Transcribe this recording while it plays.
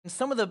and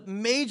some of the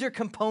major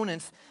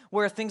components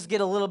where things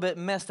get a little bit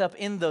messed up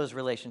in those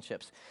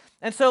relationships.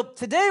 And so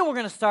today we're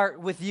going to start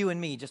with you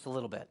and me just a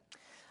little bit.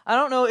 I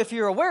don't know if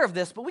you're aware of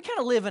this, but we kind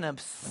of live in a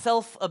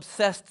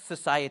self-obsessed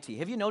society.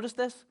 Have you noticed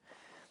this?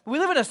 We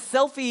live in a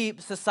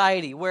selfie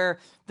society where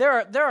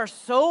there are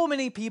so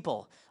many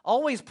people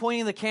always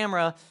pointing the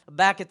camera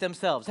back at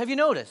themselves. Have you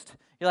noticed?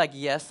 You're like,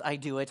 yes, I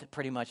do it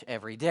pretty much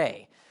every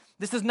day.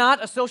 This is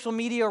not a social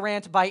media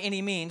rant by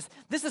any means.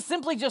 This is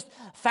simply just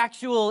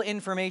factual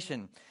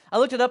information. I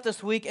looked it up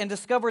this week and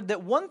discovered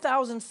that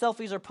 1,000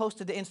 selfies are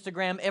posted to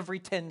Instagram every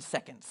 10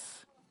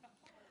 seconds.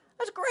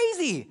 That's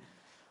crazy.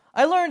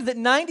 I learned that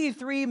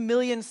 93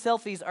 million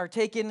selfies are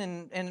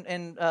taken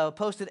and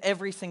posted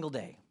every single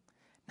day.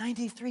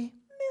 93 million.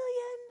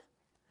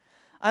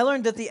 I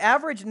learned that the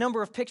average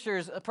number of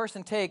pictures a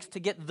person takes to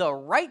get the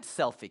right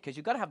selfie, because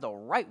you've got to have the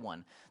right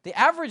one, the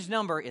average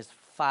number is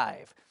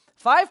 5.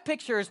 5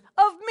 pictures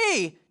of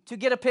me to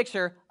get a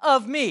picture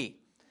of me.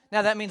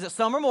 Now, that means that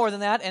some are more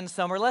than that and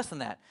some are less than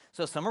that.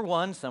 So some are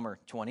 1, some are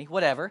 20,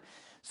 whatever.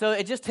 So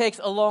it just takes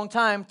a long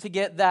time to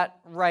get that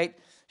right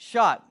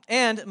shot.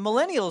 And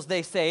millennials,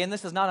 they say, and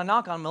this is not a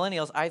knock on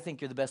millennials, I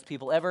think you're the best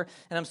people ever,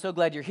 and I'm so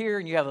glad you're here,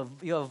 and you have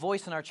a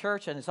voice in our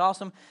church, and it's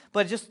awesome.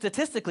 But just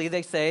statistically,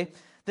 they say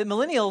that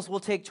millennials will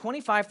take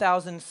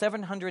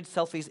 25,700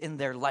 selfies in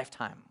their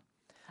lifetime.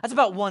 That's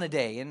about 1 a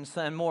day,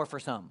 and more for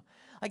some.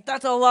 Like,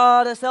 that's a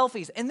lot of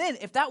selfies. And then,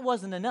 if that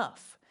wasn't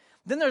enough,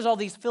 then there's all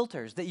these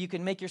filters that you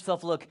can make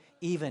yourself look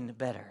even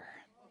better.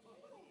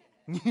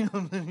 You know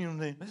what I'm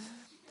saying?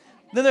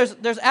 Then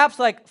there's apps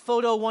like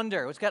Photo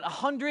Wonder, which got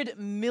 100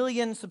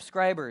 million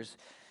subscribers,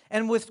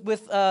 and with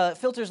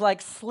filters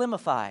like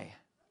Slimify.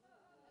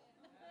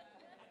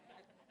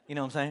 You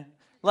know what I'm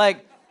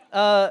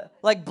saying?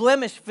 Like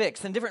Blemish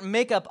Fix and different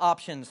makeup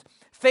options.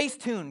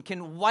 Facetune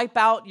can wipe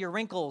out your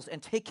wrinkles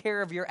and take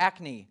care of your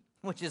acne,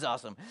 which is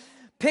awesome.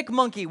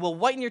 PicMonkey will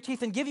whiten your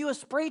teeth and give you a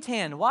spray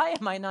tan. Why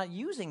am I not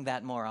using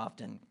that more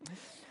often?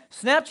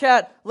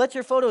 Snapchat lets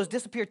your photos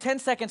disappear 10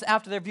 seconds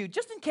after they're viewed,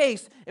 just in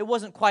case it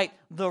wasn't quite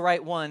the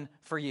right one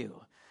for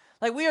you.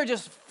 Like, we are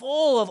just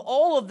full of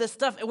all of this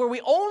stuff where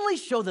we only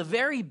show the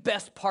very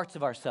best parts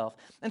of ourselves.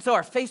 And so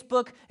our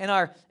Facebook and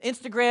our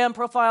Instagram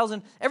profiles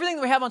and everything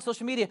that we have on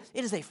social media,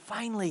 it is a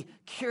finely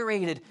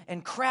curated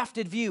and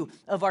crafted view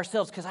of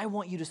ourselves, because I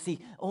want you to see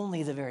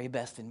only the very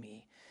best in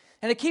me.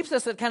 And it keeps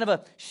us at kind of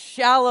a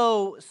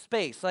shallow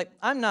space. Like,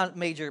 I'm not a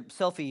major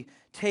selfie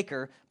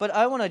taker, but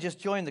I want to just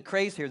join the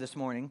craze here this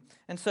morning.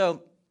 And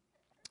so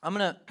I'm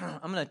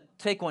gonna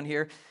take one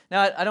here.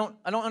 Now, I don't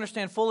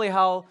understand fully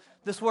how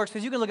this works,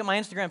 because you can look at my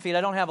Instagram feed.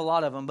 I don't have a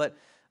lot of them, but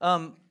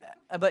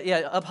yeah,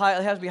 up high,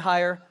 it has to be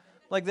higher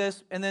like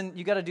this, and then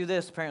you got to do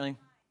this apparently.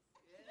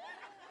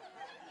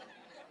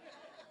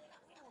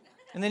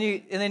 And then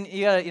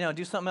you got to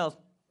do something else.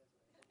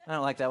 I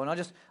don't like that one. I'll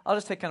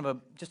just take kind of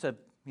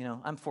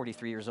I'm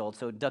 43 years old,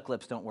 so duck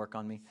lips don't work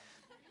on me.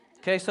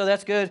 Okay, so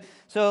that's good.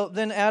 So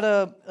then add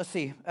a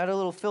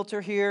little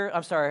filter here.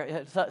 I'm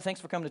sorry. Thanks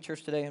for coming to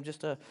church today. I'm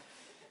just add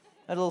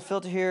a little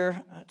filter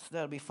here.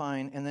 That'll be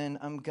fine. And then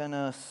I'm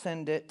gonna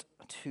send it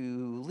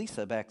to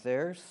Lisa back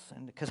there,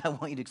 because I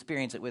want you to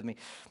experience it with me.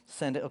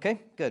 Send it.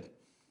 Okay, good.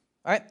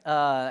 All right,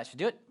 that should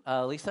do it.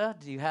 Lisa,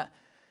 do you have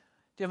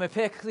my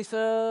pick?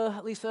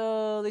 Lisa.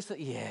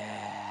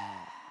 Yeah.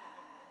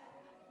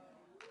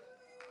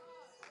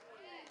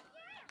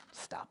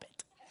 Stop it.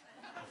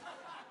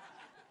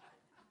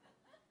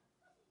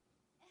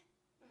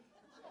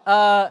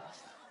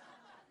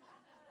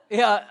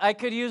 Yeah, I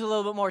could use a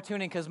little bit more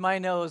tuning, because my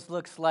nose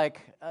looks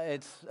like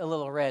it's a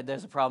little red.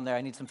 There's a problem there.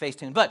 I need some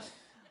Facetune. But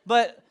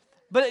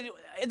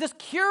this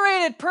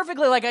curated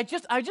perfectly. Like, I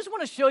just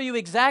want to show you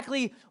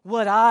exactly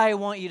what I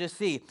want you to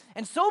see.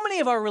 And so many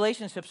of our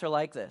relationships are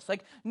like this.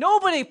 Like,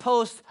 nobody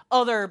posts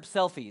other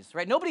selfies,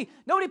 right? Nobody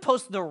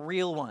posts the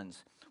real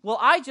ones. Well,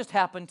 I just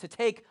happened to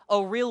take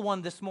a real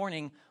one this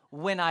morning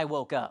when I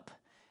woke up.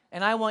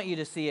 And I want you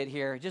to see it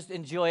here. Just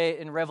enjoy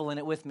it and revel in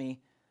it with me.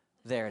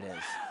 There it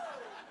is.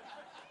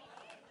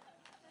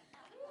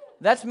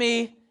 That's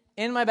me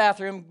in my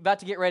bathroom, about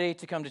to get ready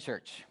to come to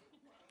church.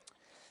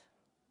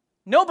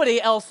 Nobody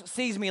else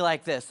sees me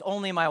like this,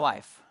 only my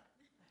wife.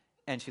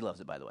 And she loves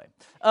it, by the way.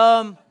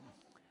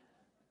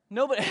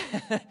 Nobody.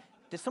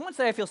 Did someone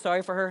say I feel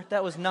sorry for her?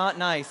 That was not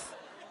nice.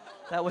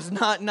 That was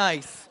not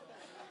nice.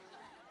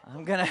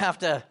 I'm going to have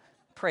to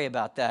pray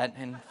about that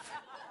and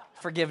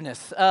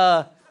forgiveness.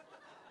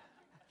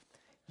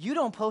 You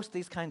don't post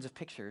these kinds of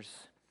pictures.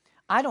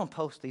 I don't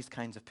post these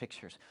kinds of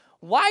pictures.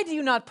 Why do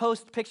you not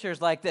post pictures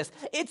like this?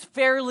 It's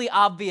fairly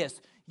obvious.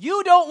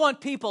 You don't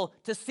want people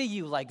to see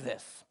you like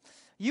this.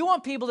 You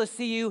want people to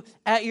see you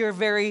at your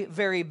very,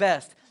 very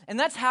best. And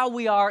that's how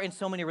we are in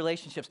so many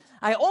relationships.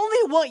 I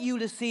only want you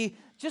to see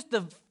just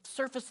the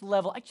surface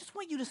level. I just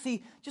want you to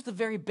see just the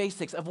very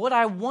basics of what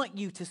I want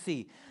you to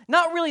see.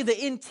 Not really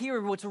the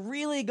interior, what's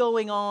really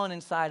going on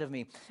inside of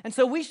me. And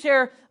so we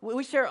share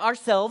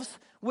ourselves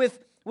with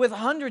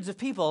hundreds of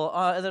people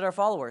that are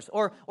followers,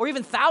 or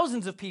even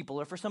thousands of people,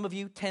 or for some of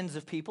you, tens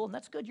of people, and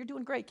that's good. You're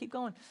doing great. Keep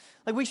going.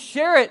 Like, we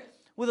share it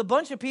with a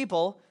bunch of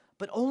people,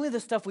 but only the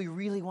stuff we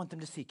really want them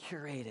to see,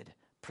 curated,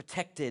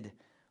 protected,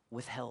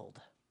 withheld.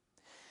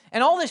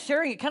 And all this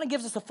sharing, it kind of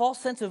gives us a false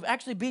sense of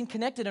actually being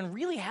connected and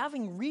really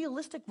having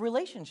realistic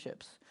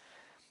relationships.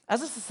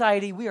 As a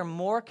society, we are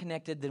more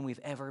connected than we've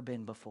ever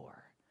been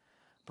before,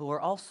 but we're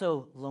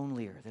also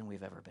lonelier than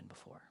we've ever been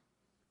before.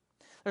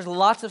 There's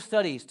lots of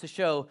studies to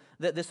show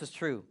that this is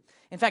true.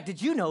 In fact,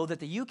 did you know that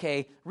the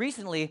UK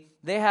recently,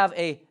 they have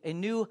a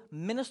new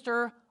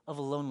minister of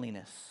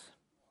loneliness?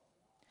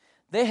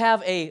 They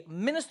have a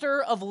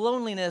minister of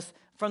loneliness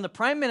from the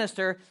prime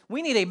minister.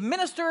 We need a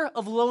minister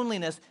of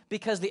loneliness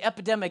because the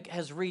epidemic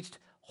has reached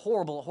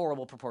horrible,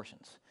 horrible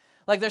proportions.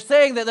 Like they're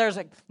saying that there's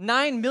like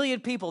 9 million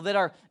people that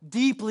are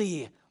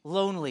deeply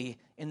lonely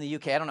in the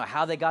UK. I don't know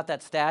how they got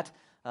that stat.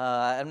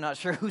 I'm not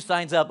sure who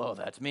signs up. Oh,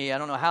 that's me. I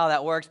don't know how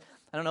that works.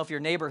 I don't know if your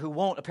neighbor who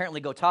won't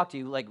apparently go talk to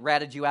you, like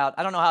ratted you out.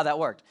 I don't know how that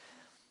worked.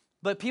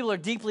 But people are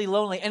deeply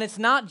lonely, and it's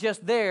not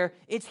just there,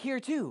 it's here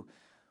too.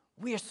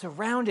 We are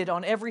surrounded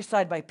on every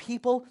side by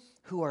people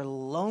who are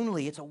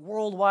lonely. It's a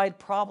worldwide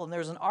problem.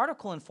 There's an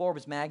article in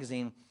Forbes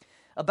magazine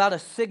about a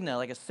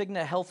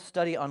Cigna health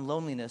study on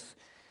loneliness.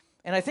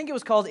 And I think it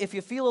was called, "If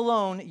You Feel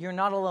Alone, You're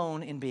Not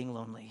Alone in Being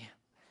Lonely."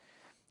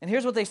 And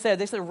here's what they said.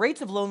 They said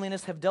rates of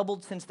loneliness have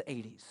doubled since the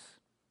 80s.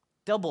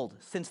 Doubled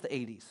since the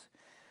 80s.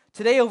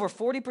 Today, over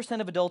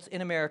 40% of adults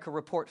in America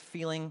report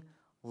feeling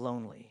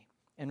lonely.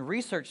 And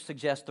research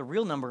suggests the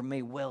real number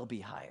may well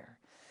be higher.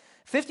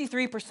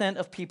 53%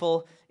 of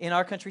people in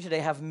our country today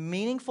have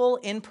meaningful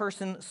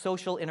in-person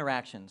social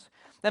interactions.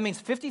 That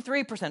means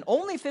 53%,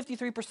 only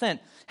 53%,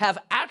 have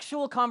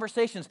actual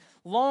conversations,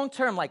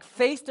 long-term, like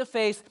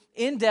face-to-face,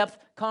 in-depth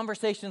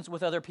conversations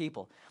with other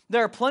people.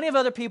 There are plenty of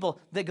other people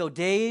that go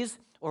days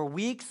or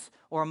weeks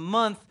or a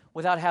month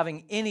without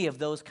having any of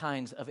those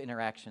kinds of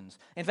interactions.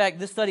 In fact,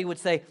 this study would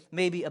say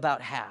maybe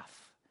about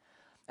half.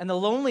 And the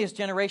loneliest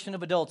generation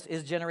of adults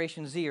is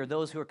Generation Z, or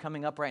those who are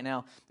coming up right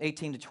now,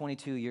 18 to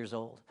 22 years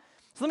old.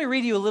 So let me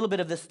read you a little bit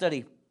of this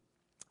study.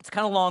 It's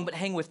kind of long, but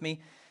hang with me.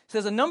 It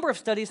says a number of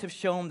studies have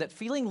shown that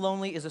feeling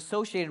lonely is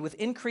associated with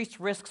increased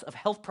risks of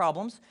health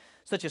problems,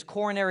 such as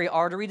coronary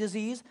artery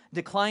disease,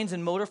 declines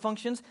in motor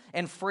functions,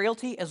 and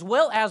frailty, as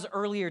well as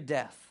earlier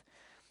death.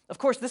 Of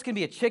course, this can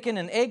be a chicken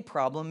and egg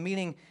problem,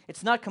 meaning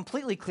it's not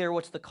completely clear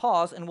what's the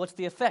cause and what's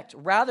the effect.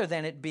 Rather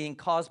than it being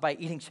caused by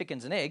eating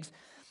chickens and eggs,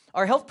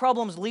 are health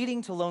problems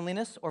leading to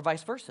loneliness or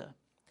vice versa?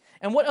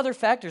 And what other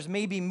factors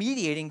may be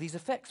mediating these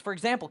effects? For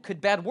example, could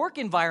bad work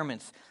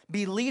environments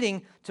be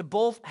leading to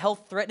both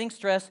health-threatening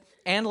stress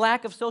and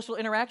lack of social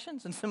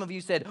interactions? And some of you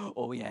said,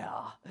 oh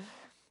yeah.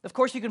 Of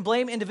course, you can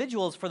blame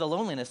individuals for the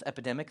loneliness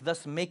epidemic,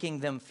 thus making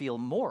them feel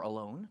more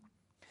alone,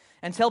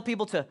 and tell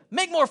people to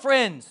make more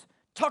friends,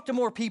 talk to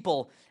more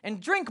people,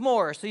 and drink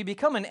more so you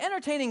become an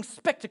entertaining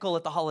spectacle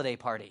at the holiday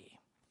party.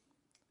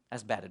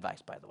 That's bad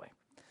advice, by the way.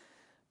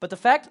 But the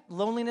fact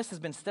loneliness has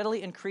been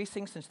steadily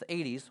increasing since the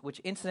 80s, which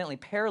incidentally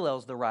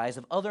parallels the rise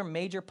of other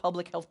major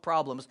public health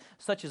problems,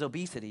 such as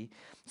obesity,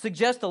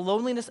 suggests the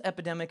loneliness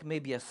epidemic may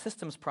be a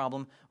systems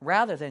problem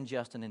rather than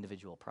just an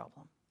individual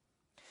problem.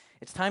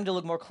 It's time to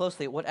look more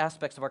closely at what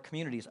aspects of our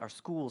communities, our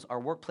schools,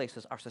 our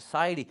workplaces, our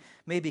society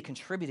may be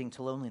contributing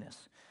to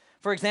loneliness.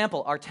 For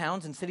example, are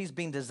towns and cities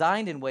being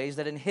designed in ways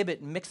that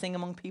inhibit mixing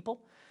among people?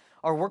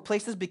 Are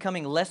workplaces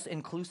becoming less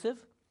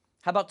inclusive?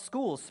 How about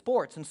schools,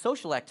 sports, and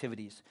social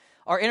activities?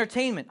 Are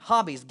entertainment,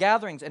 hobbies,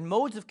 gatherings, and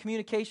modes of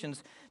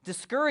communications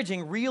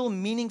discouraging real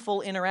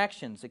meaningful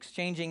interactions?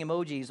 Exchanging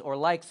emojis or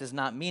likes is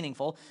not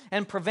meaningful,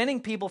 and preventing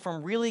people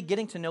from really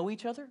getting to know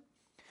each other?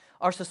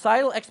 Are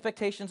societal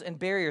expectations and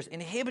barriers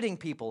inhibiting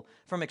people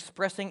from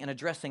expressing and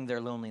addressing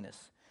their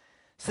loneliness?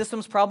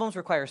 Systems problems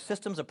require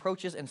systems,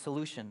 approaches, and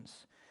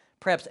solutions.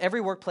 Perhaps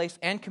every workplace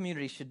and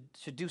community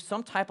should do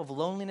some type of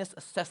loneliness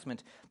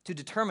assessment to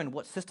determine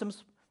what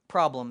systems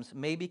problems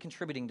may be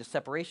contributing to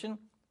separation,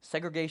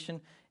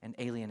 segregation, and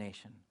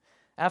alienation.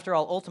 After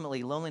all,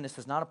 ultimately, loneliness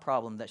is not a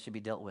problem that should be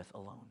dealt with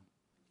alone.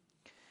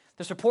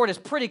 This report is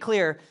pretty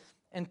clear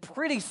and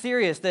pretty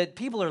serious that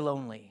people are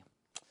lonely.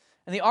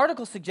 And the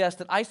article suggests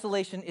that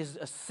isolation is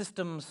a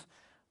systems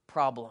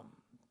problem.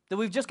 That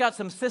we've just got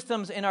some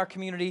systems in our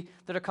community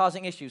that are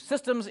causing issues.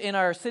 Systems in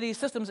our cities,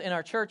 systems in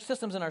our church,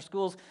 systems in our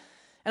schools.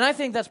 And I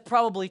think that's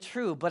probably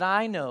true, but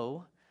I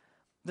know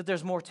that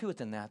there's more to it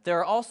than that. There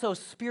are also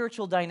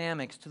spiritual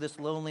dynamics to this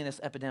loneliness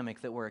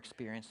epidemic that we're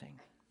experiencing.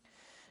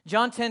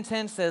 John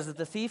 10:10 says that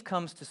the thief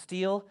comes to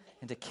steal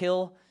and to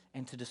kill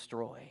and to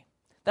destroy.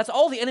 That's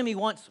all the enemy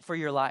wants for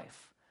your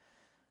life.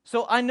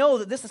 So I know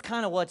that this is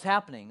kind of what's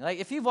happening. Like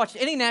if you've watched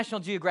any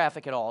National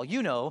Geographic at all,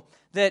 you know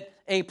that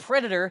a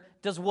predator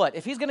does what?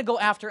 If he's going to go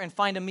after and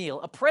find a meal,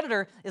 a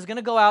predator is going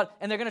to go out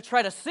and they're going to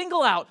try to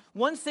single out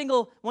one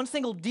single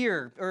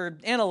deer or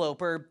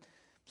antelope or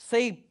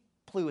say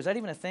Plu. Is that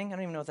even a thing? I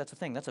don't even know if that's a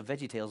thing. That's a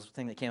VeggieTales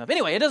thing that came up.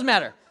 Anyway, it doesn't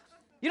matter.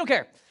 You don't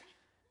care.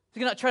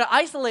 You're going to try to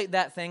isolate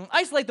that thing,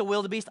 isolate the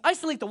wildebeest,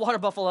 isolate the water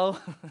buffalo.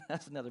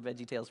 That's another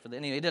VeggieTales for the,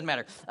 anyway, it doesn't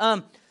matter.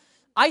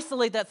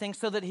 Isolate that thing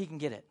so that he can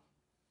get it.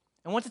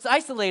 And once it's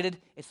isolated,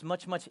 it's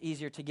much, much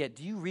easier to get.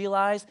 Do you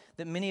realize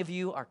that many of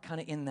you are kind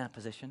of in that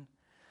position?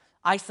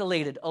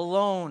 Isolated,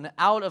 alone,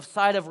 out of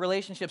sight of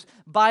relationships,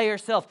 by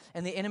yourself.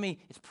 And the enemy,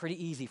 it's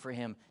pretty easy for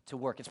him to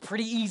work. It's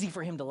pretty easy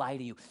for him to lie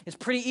to you. It's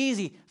pretty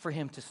easy for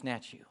him to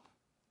snatch you.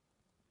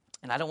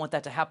 And I don't want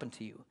that to happen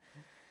to you.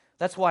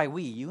 That's why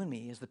we, you and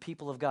me, as the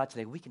people of God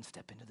today, we can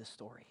step into this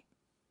story.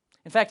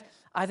 In fact,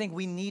 I think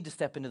we need to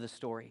step into this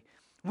story.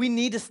 We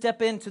need to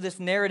step into this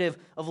narrative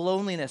of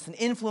loneliness and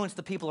influence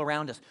the people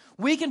around us.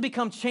 We can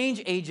become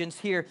change agents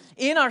here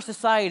in our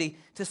society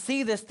to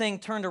see this thing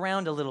turned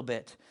around a little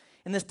bit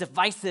in this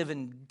divisive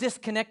and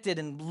disconnected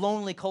and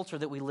lonely culture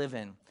that we live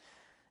in.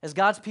 As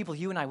God's people,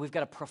 you and I, we've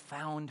got a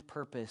profound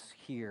purpose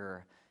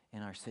here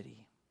in our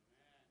city.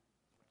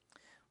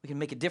 We can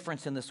make a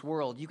difference in this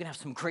world. You can have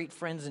some great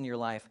friends in your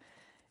life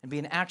and be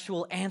an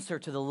actual answer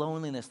to the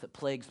loneliness that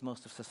plagues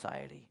most of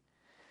society.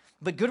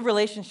 But good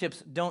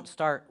relationships don't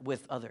start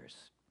with others.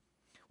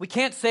 We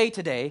can't say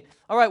today,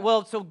 all right,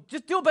 well, so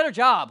just do a better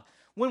job.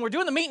 When we're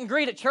doing the meet and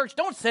greet at church,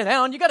 don't sit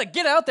down. You got to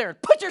get out there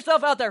and put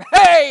yourself out there.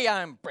 Hey,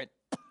 I'm Britt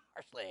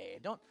Parsley.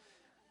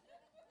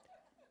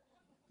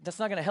 That's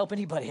not going to help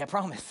anybody, I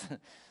promise.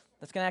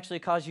 That's going to actually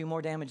cause you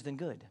more damage than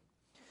good.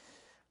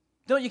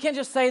 You can't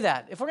just say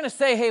that. If we're going to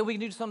say, hey, we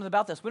can do something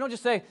about this, we don't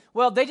just say,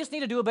 well, they just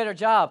need to do a better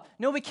job.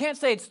 No, we can't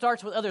say it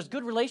starts with others.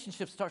 Good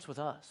relationship starts with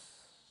us.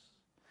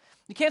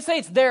 You can't say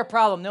it's their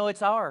problem. No,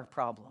 it's our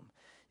problem.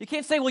 You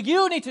can't say, well,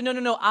 you need to.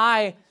 No.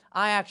 I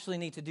actually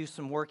need to do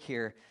some work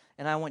here,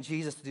 and I want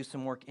Jesus to do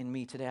some work in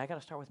me today. I got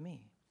to start with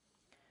me.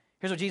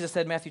 Here's what Jesus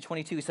said in Matthew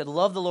 22. He said,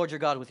 love the Lord your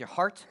God with your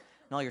heart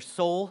and all your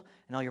soul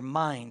and all your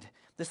mind.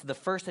 This is the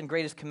first and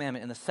greatest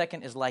commandment, and the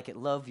second is like it.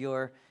 Love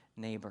your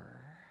neighbor.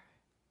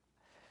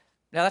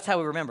 Now, that's how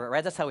we remember it,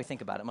 right? That's how we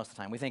think about it most of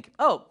the time. We think,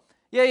 oh,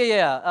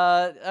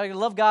 yeah.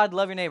 Love God,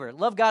 love your neighbor.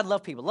 Love God,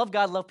 love people. Love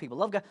God, love people.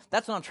 Love God.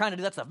 That's what I'm trying to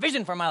do. That's a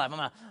vision for my life. I'm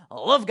going to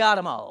love God.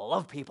 I'm going to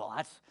love people.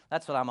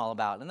 That's what I'm all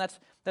about. And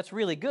that's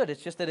really good.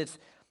 It's just that it's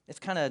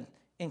kind of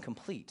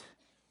incomplete.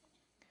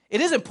 It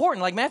is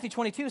important. Like Matthew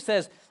 22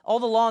 says, all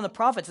the law and the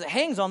prophets, it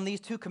hangs on these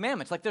two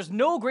commandments. Like there's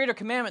no greater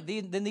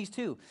commandment than these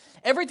two.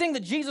 Everything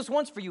that Jesus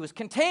wants for you is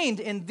contained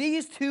in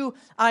these two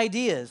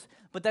ideas.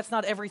 But that's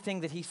not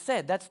everything that he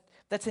said.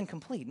 That's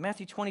incomplete.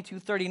 Matthew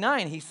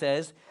 22:39, he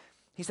said,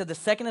 the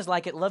second is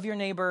like it, love your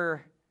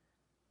neighbor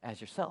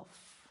as yourself.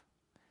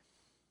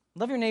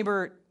 Love your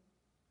neighbor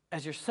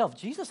as yourself.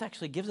 Jesus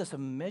actually gives us a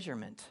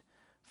measurement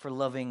for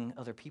loving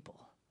other people.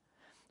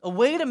 A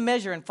way to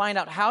measure and find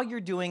out how you're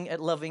doing at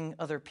loving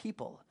other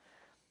people.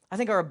 I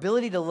think our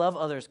ability to love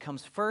others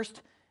comes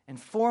first and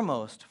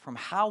foremost from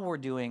how we're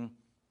doing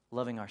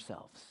loving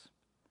ourselves.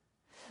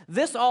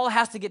 This all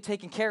has to get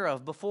taken care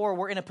of before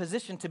we're in a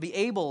position to be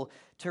able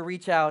to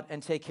reach out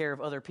and take care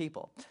of other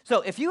people.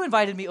 So if you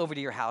invited me over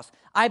to your house,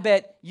 I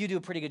bet you do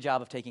a pretty good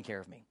job of taking care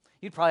of me.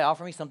 You'd probably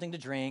offer me something to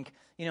drink.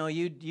 You know,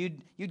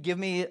 you'd give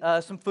me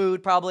some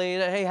food probably.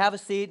 Hey, have a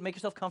seat, make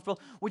yourself comfortable.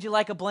 Would you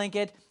like a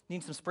blanket?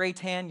 Need some spray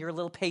tan? You're a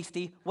little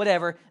pasty,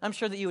 whatever. I'm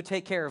sure that you would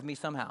take care of me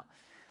somehow.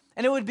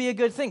 And it would be a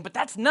good thing. But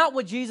that's not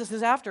what Jesus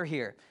is after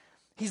here.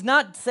 He's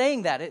not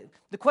saying that.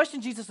 The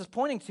question Jesus is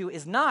pointing to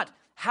is not,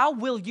 how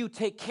will you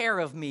take care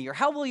of me? Or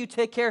how will you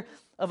take care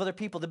of other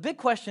people? The big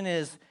question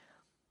is,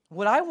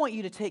 would I want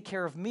you to take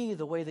care of me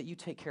the way that you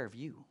take care of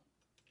you?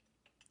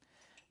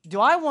 Do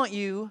I want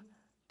you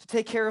to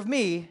take care of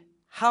me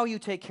how you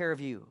take care of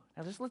you?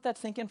 Now just let that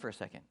sink in for a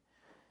second.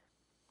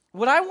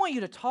 Would I want you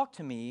to talk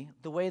to me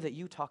the way that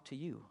you talk to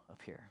you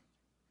up here?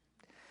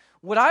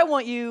 Would I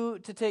want you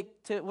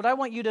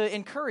to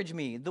encourage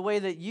me the way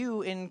that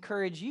you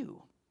encourage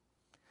you?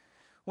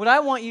 Would I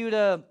want you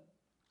to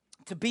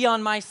be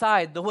on my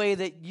side the way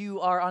that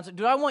you are on?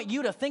 Do I want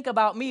you to think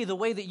about me the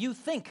way that you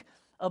think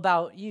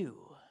about you?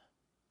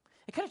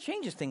 It kind of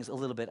changes things a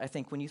little bit, I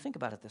think, when you think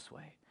about it this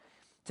way.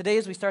 Today,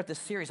 as we start this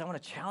series, I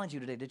want to challenge you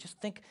today to just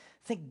think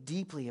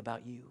deeply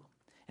about you.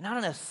 And not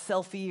in a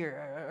selfie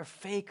or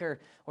fake or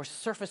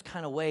surface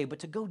kind of way, but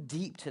to go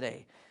deep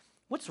today.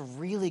 What's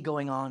really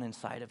going on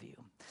inside of you?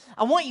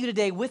 I want you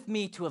today with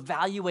me to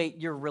evaluate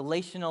your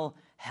relational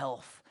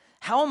health.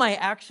 How am I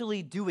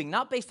actually doing?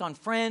 Not based on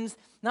friends,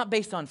 not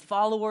based on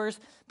followers,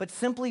 but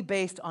simply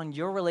based on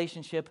your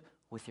relationship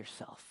with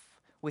yourself,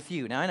 with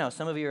you. Now, I know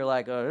some of you are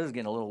like, oh, this is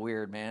getting a little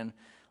weird, man.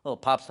 A little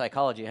pop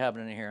psychology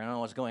happening in here. I don't know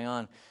what's going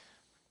on.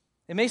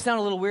 It may sound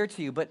a little weird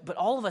to you, but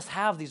all of us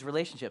have these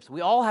relationships. We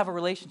all have a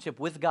relationship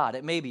with God.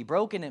 It may be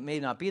broken, it may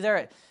not be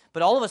there,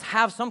 but all of us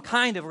have some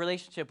kind of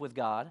relationship with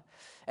God,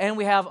 and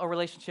we have a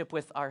relationship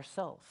with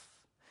ourselves.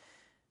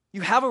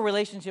 You have a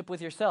relationship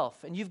with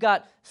yourself, and you've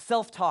got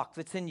self-talk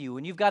that's in you,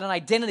 and you've got an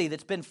identity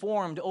that's been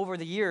formed over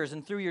the years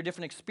and through your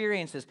different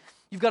experiences.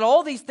 You've got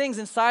all these things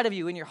inside of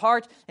you, in your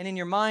heart and in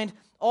your mind,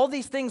 all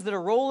these things that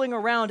are rolling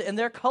around, and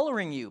they're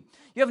coloring you.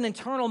 You have an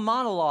internal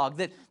monologue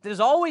that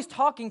is always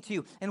talking to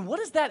you. And what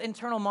does that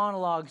internal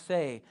monologue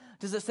say?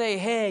 Does it say,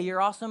 hey,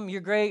 you're awesome, you're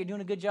great, you're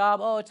doing a good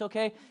job, oh, it's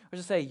okay? Or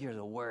does it say, you're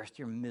the worst,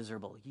 you're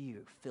miserable,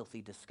 you're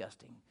filthy,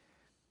 disgusting?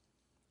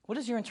 What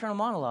does your internal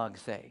monologue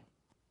say?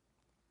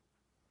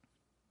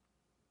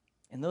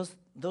 And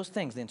those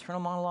things, the internal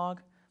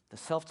monologue, the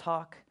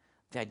self-talk,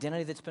 the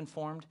identity that's been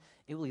formed,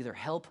 it will either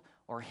help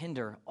or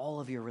hinder all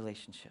of your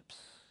relationships,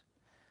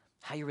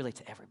 how you relate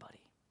to everybody.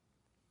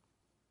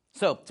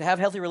 So to have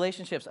healthy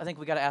relationships, I think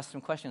we got to ask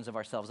some questions of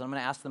ourselves. And I'm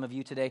going to ask them of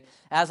you today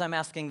as I'm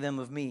asking them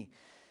of me.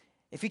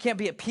 If we can't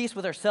be at peace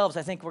with ourselves,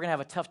 I think we're going to have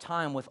a tough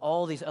time with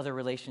all these other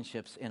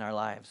relationships in our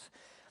lives.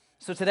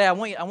 So today, I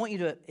want you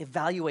to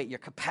evaluate your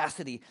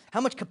capacity.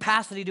 How much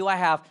capacity do I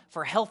have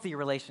for a healthy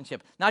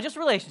relationship? Not just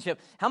relationship.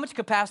 How much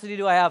capacity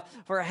do I have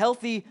for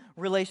healthy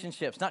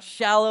relationships? Not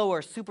shallow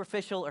or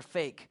superficial or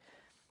fake.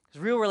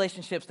 Because real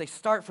relationships, they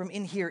start from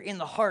in here, in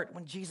the heart,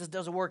 when Jesus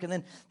does a work, and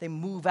then they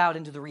move out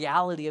into the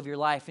reality of your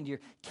life, into your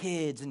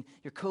kids and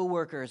your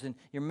coworkers and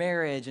your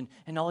marriage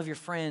and all of your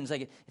friends.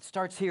 Like it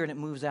starts here and it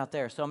moves out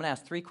there. So I'm going to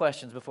ask 3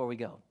 questions before we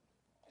go.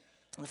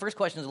 And the first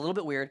question is a little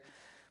bit weird,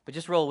 but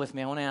just roll with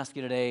me. I want to ask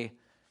you today,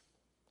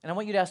 and I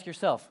want you to ask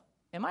yourself,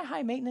 am I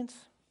high maintenance?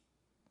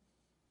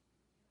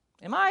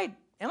 Am I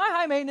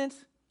high maintenance?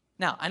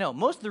 Now, I know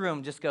most of the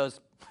room just goes,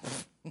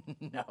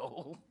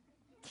 no,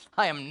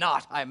 I am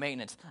not high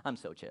maintenance. I'm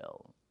so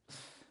chill.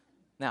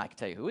 Now, I can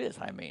tell you who is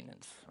high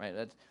maintenance,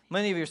 right?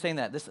 Many of you are saying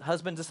that.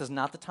 Husbands, this is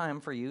not the time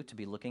for you to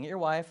be looking at your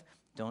wife.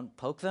 Don't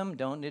poke them.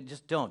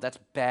 Just don't. That's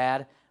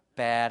bad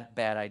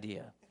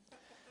idea.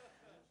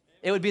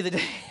 It would be the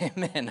day,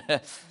 amen.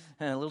 A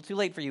little too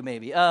late for you,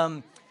 maybe.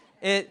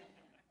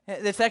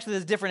 It's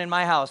actually different in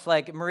my house.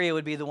 Like, Maria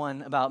would be the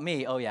one about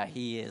me. Oh, yeah,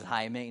 he is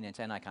high maintenance,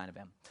 and I kind of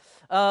am.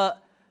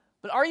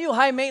 But are you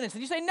high maintenance?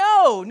 And you say,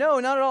 no,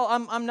 not at all.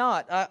 I'm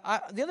not.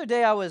 The other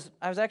day, I was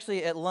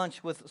actually at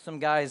lunch with some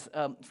guys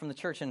from the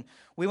church, and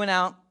we went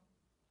out,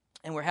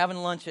 and we're having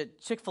lunch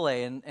at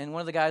Chick-fil-A, and one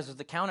of the guys was at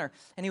the counter,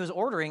 and he was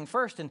ordering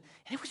first, and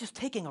it was just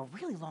taking a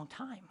really long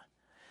time.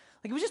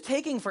 Like, it was just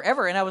taking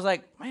forever, and I was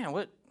like, man,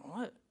 what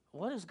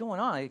is going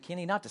on? Can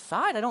he not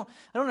decide? I don't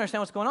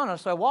understand what's going on.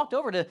 So I walked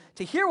over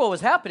to hear what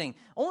was happening,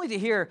 only to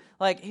hear,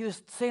 like, he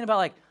was saying about,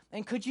 like,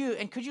 and could you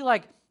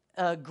like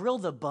grill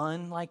the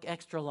bun like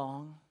extra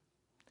long?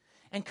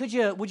 And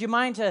would you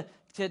mind to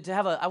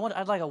have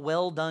I'd like a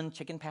well done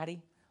chicken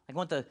patty. I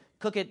want to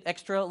cook it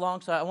extra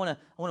long, so I want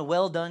a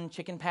well done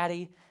chicken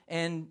patty.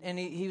 And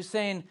he was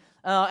saying,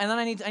 and then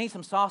I need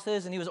some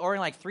sauces, and he was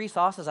ordering like 3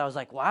 sauces. I was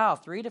like, wow,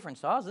 3 different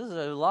sauces? This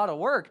is a lot of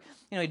work.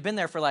 You know, he'd been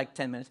there for like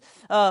 10 minutes.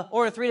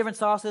 Ordered 3 different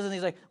sauces, and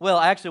he's like, well,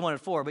 I actually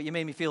wanted 4, but you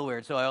made me feel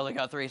weird, so I only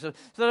got 3. So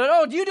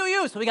oh, you do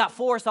you. So we got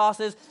 4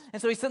 sauces,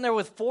 and so he's sitting there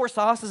with 4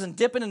 sauces and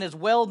dipping in his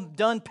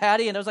well-done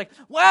patty, and I was like,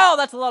 wow,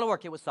 that's a lot of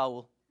work. It was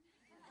Saul.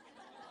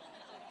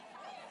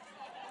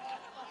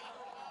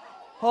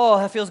 Oh,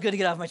 that feels good to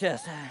get off my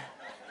chest.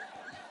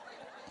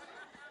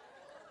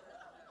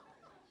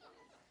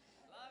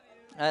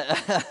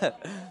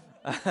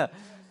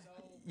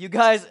 You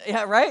guys,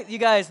 yeah, right? You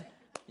guys,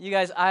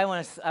 I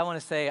want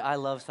to say I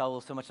love Saul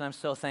so much, and I'm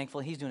so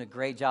thankful. He's doing a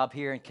great job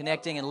here and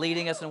connecting and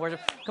leading us in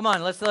worship. Come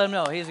on, let's let him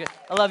know.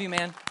 I love you,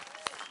 man.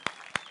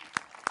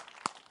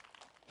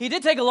 He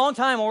did take a long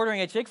time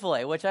ordering at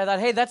Chick-fil-A, which I thought,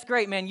 hey, that's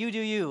great, man. You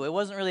do you. It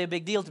wasn't really a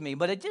big deal to me,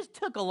 but it just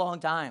took a long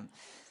time.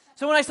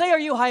 So when I say, are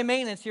you high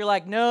maintenance, you're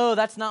like, no,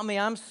 that's not me.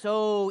 I'm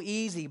so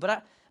easy.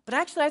 But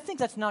actually, I think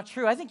that's not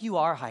true. I think you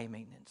are high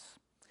maintenance.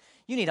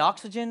 You need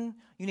oxygen,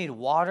 you need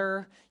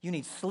water, you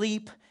need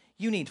sleep,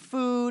 you need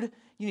food,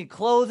 you need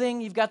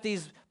clothing. You've got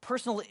these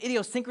personal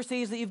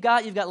idiosyncrasies that you've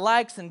got. You've got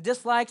likes and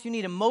dislikes. You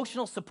need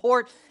emotional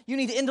support. You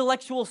need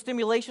intellectual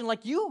stimulation.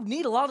 Like, you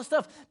need a lot of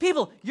stuff.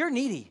 People, you're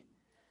needy.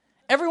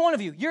 Every one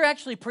of you, you're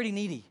actually pretty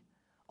needy.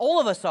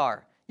 All of us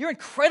are. You're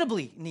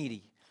incredibly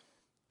needy.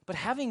 But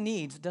having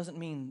needs doesn't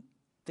mean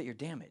that you're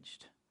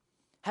damaged.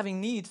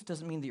 Having needs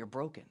doesn't mean that you're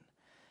broken.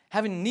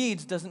 Having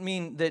needs doesn't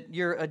mean that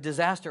you're a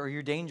disaster or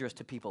you're dangerous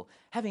to people.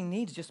 Having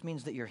needs just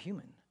means that you're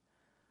human.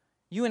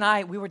 You and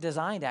I, we were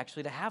designed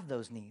actually to have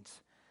those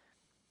needs.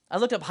 I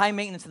looked up high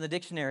maintenance in the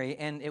dictionary,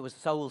 and it was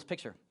Saul's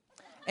picture.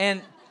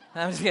 And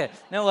I'm just kidding.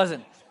 No, it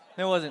wasn't.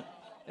 It wasn't.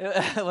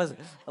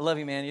 I love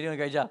you, man. You're doing a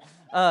great job.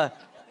 I'm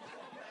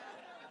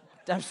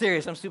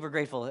serious. I'm super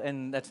grateful,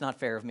 and that's not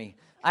fair of me.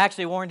 I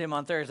actually warned him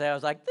on Thursday. I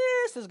was like,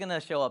 this is going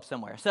to show up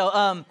somewhere.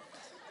 So,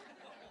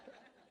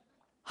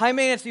 high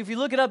maintenance, if you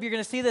look it up, you're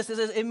going to see this.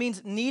 It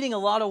means needing a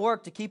lot of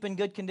work to keep in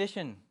good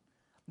condition.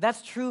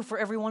 That's true for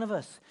every one of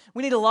us.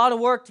 We need a lot of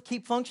work to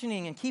keep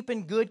functioning and keep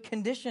in good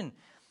condition.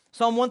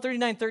 Psalm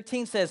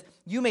 139:13 says,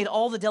 you made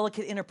all the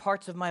delicate inner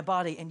parts of my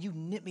body, and you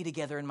knit me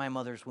together in my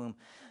mother's womb.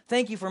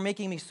 Thank you for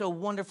making me so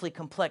wonderfully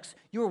complex.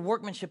 Your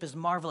workmanship is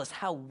marvelous.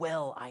 How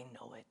well I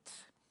know it.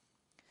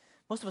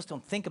 Most of us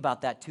don't think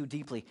about that too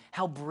deeply,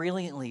 how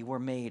brilliantly we're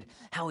made,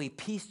 how he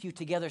pieced you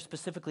together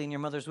specifically in your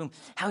mother's womb,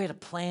 how he had a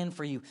plan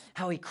for you,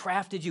 how he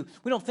crafted you.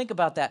 We don't think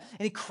about that.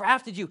 And he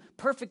crafted you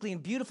perfectly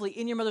and beautifully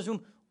in your mother's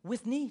womb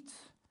with needs.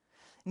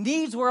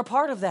 Needs were a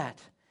part of that.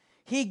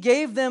 He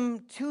gave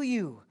them to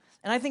you.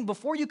 And I think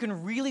before you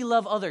can really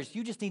love others,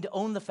 you just need to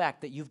own the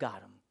fact that you've got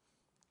them.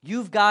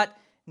 You've got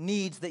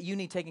needs that you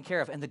need taken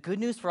care of. And the good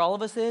news for all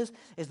of us is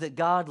that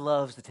God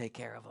loves to take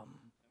care of them.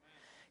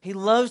 He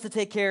loves to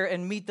take care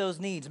and meet those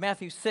needs.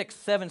 Matthew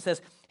 6:7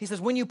 says, he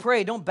says, when you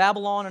pray, don't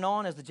babble on and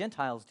on as the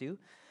Gentiles do.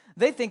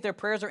 They think their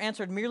prayers are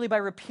answered merely by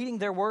repeating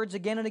their words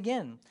again and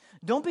again.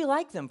 Don't be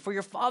like them, for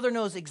your Father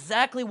knows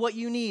exactly what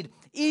you need,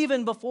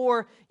 even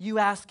before you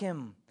ask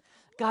him.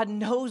 God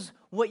knows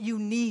what you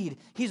need.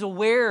 He's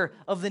aware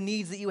of the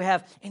needs that you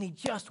have, and he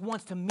just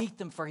wants to meet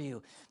them for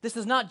you. This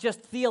is not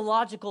just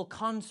theological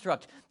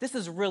construct. This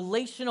is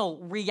relational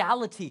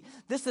reality.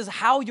 This is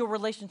how your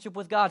relationship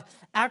with God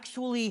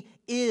actually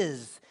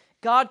is.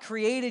 God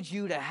created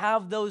you to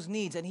have those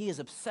needs, and he is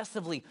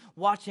obsessively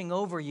watching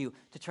over you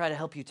to try to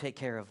help you take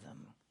care of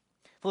them.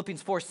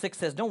 Philippians 4:6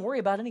 says, don't worry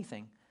about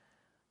anything.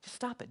 Just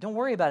stop it. Don't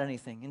worry about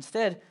anything.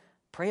 Instead,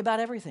 pray about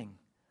everything.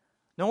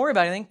 Don't worry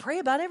about anything. Pray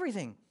about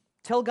everything.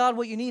 Tell God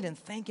what you need and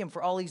thank him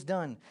for all he's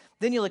done.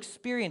 Then you'll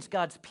experience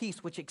God's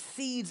peace, which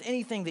exceeds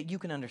anything that you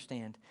can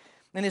understand.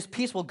 And his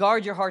peace will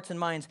guard your hearts and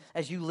minds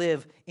as you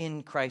live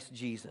in Christ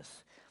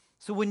Jesus.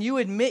 So when you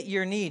admit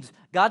your needs,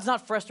 God's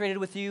not frustrated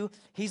with you.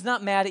 He's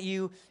not mad at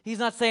you. He's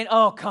not saying,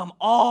 oh, come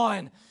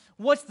on.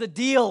 What's the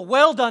deal?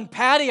 Well done,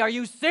 Patty. Are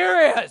you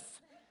serious?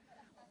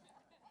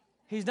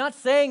 He's not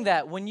saying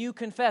that when you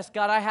confess,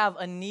 God, I have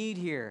a need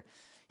here.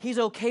 He's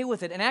okay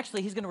with it. And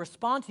actually, he's going to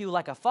respond to you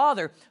like a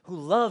father who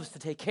loves to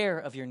take care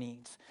of your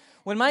needs.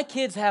 When my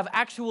kids have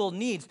actual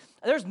needs,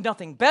 there's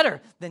nothing better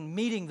than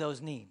meeting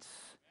those needs.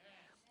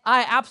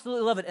 I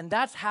absolutely love it. And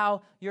that's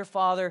how your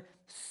Father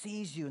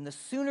sees you. And the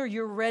sooner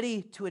you're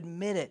ready to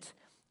admit it,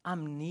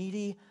 I'm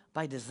needy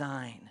by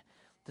design,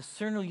 the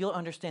sooner you'll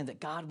understand that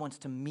God wants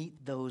to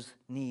meet those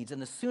needs.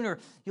 And the sooner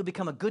you'll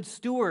become a good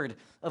steward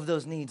of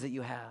those needs that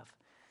you have.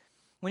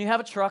 When you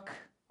have a truck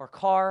or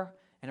car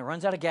and it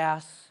runs out of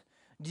gas,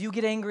 do you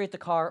get angry at the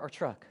car or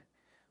truck?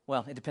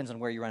 Well, it depends on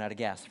where you run out of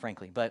gas,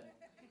 frankly. But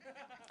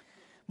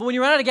when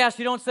you run out of gas,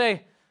 you don't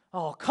say,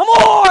 oh, come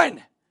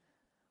on!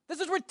 This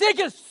is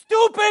ridiculous,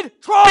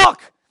 stupid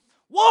truck!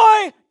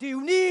 Why do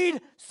you need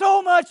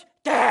so much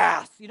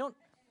gas? You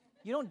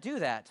don't do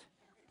that.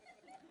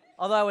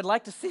 Although I would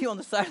like to see you on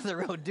the side of the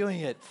road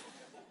doing it.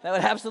 That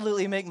would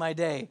absolutely make my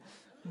day.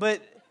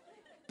 But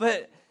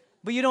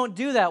you don't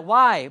do that.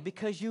 Why?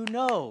 Because you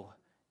know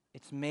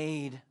it's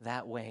made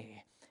that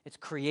way. It's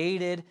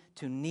created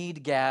to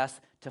need gas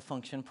to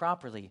function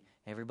properly.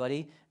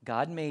 Everybody,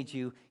 God made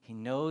you. He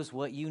knows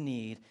what you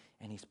need,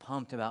 and he's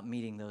pumped about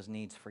meeting those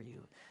needs for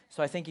you.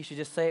 So I think you should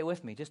just say it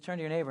with me. Just turn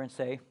to your neighbor and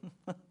say,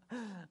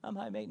 I'm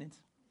high maintenance.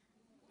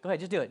 Go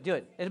ahead, just do it. Do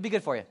it. It'll be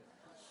good for you.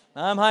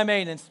 I'm high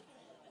maintenance.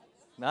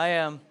 I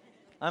am.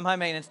 I'm high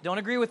maintenance. Don't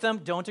agree with them.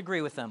 Don't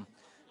agree with them.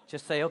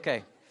 Just say,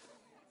 okay.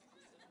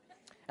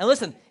 And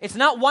listen, it's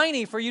not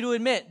whiny for you to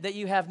admit that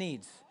you have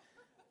needs.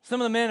 Some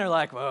of the men are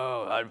like,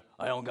 oh,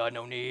 I don't got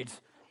no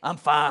needs. I'm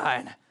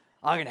fine.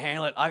 I can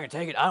handle it. I can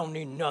take it. I don't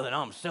need nothing.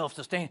 I'm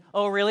self-sustained.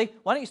 Oh, really?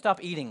 Why don't you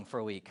stop eating for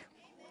a week?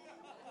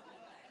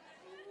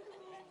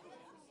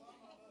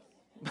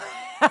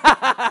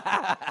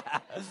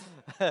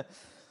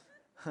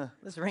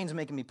 This rain's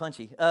making me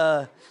punchy.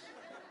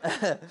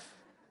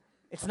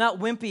 It's not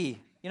wimpy.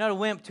 You're not a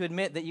wimp to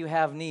admit that you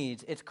have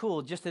needs. It's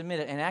cool. Just admit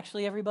it. And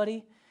actually,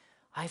 everybody,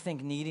 I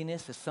think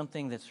neediness is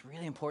something that's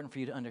really important for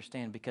you to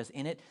understand because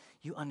in it,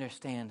 you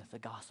understand the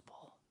gospel.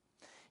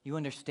 You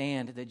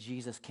understand that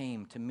Jesus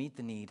came to meet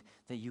the need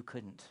that you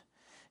couldn't.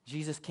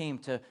 Jesus came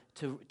to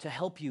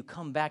help you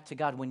come back to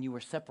God when you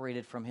were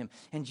separated from him.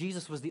 And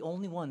Jesus was the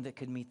only one that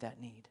could meet that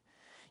need.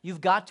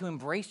 You've got to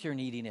embrace your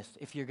neediness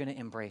if you're going to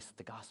embrace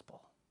the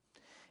gospel.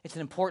 It's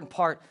an important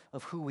part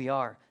of who we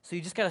are. So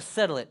you just got to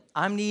settle it.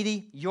 I'm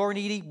needy. You're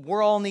needy.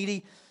 We're all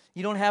needy.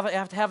 You don't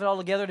have to have it all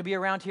together to be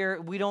around here.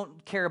 We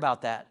don't care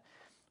about that.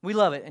 We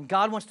love it. And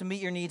God wants to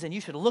meet your needs, and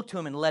you should look to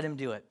him and let him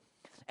do it.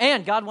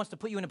 And God wants to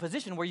put you in a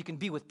position where you can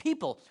be with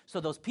people so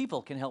those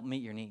people can help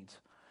meet your needs.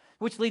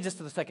 Which leads us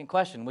to the second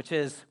question, which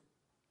is,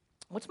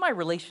 what's my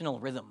relational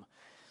rhythm?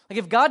 Like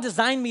if God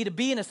designed me to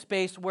be in a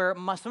space where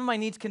some of my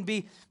needs can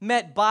be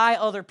met by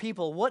other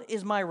people, what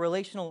is my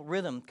relational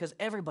rhythm? Because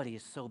everybody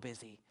is so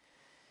busy.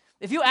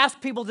 If you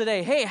ask people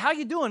today, hey, how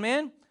you doing,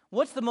 man?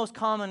 What's the most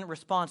common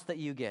response that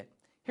you get?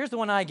 Here's the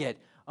one I get.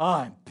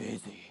 I'm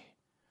busy.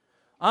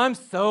 I'm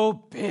so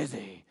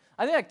busy.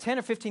 I think like 10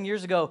 or 15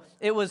 years ago,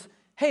 it was,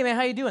 hey, man,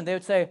 how you doing? They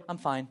would say, I'm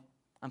fine.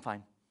 I'm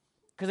fine.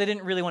 Because they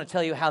didn't really want to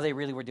tell you how they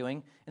really were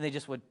doing, and they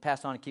just would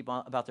pass on and keep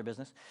on about their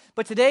business.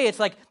 But today, it's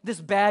like this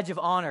badge of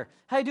honor.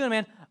 How you doing,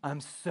 man? I'm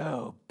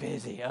so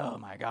busy. Oh,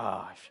 my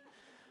gosh.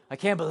 I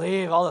can't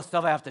believe all the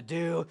stuff I have to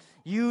do.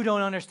 You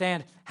don't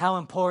understand how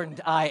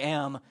important I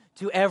am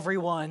to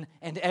everyone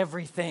and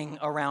everything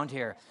around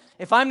here.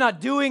 If I'm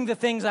not doing the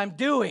things I'm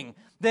doing,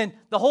 then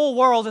the whole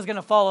world is going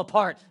to fall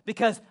apart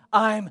because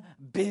I'm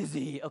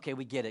busy. Okay,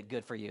 we get it.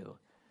 Good for you.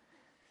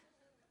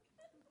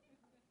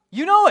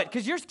 You know it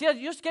because your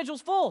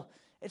schedule's full.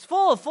 It's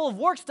full of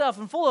work stuff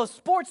and full of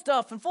sports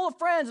stuff and full of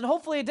friends and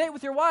hopefully a date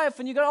with your wife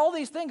and you got all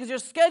these things because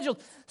you're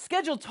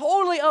scheduled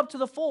totally up to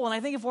the full. And I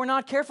think if we're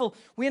not careful,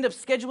 we end up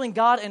scheduling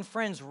God and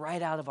friends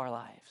right out of our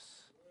lives.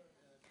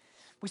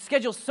 We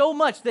schedule so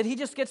much that he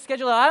just gets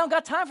scheduled out. I don't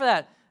got time for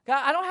that.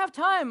 God, I don't have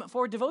time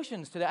for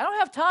devotions today. I don't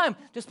have time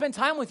to spend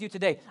time with you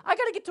today. I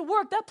got to get to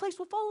work. That place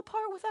will fall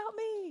apart without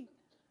me.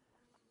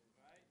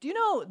 Do you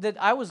know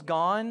that I was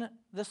gone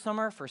this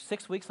summer for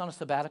 6 weeks on a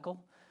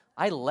sabbatical?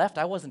 I left,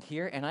 I wasn't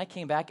here, and I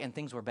came back and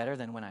things were better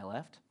than when I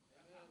left.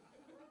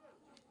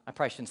 I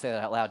probably shouldn't say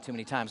that out loud too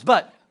many times,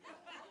 but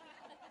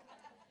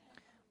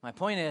my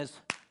point is,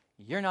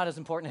 you're not as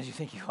important as you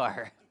think you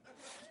are.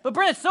 But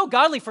Brent, it's so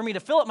godly for me to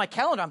fill up my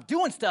calendar. I'm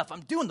doing stuff.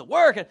 I'm doing the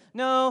work.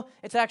 No,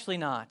 it's actually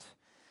not.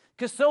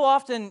 Because so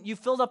often you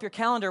filled up your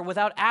calendar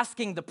without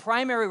asking the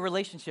primary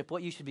relationship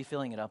what you should be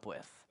filling it up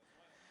with.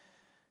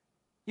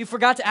 You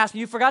forgot to ask,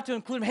 you forgot to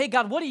include, hey,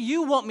 God, what do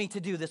you want me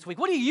to do this week?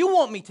 What do you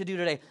want me to do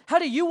today? How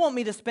do you want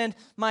me to spend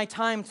my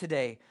time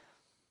today?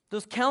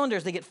 Those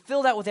calendars, they get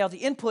filled out without the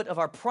input of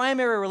our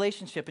primary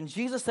relationship. And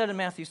Jesus said in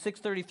Matthew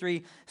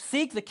 6:33,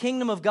 seek the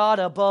kingdom of God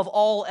above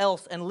all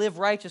else and live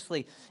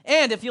righteously.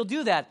 And if you'll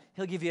do that,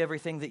 he'll give you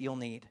everything that you'll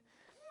need.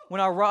 When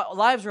our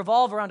lives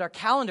revolve around our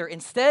calendar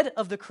instead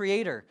of the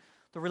Creator,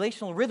 the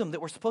relational rhythm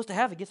that we're supposed to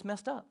have, it gets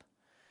messed up.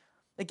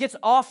 It gets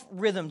off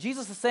rhythm.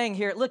 Jesus is saying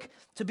here, look,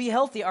 to be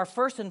healthy, our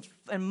first and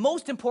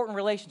most important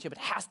relationship, it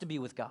has to be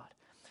with God.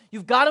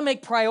 You've got to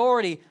make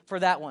priority for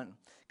that one.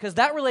 Because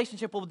that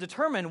relationship will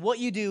determine what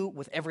you do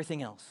with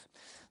everything else.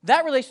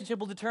 That relationship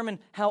will determine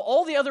how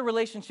all the other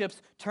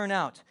relationships turn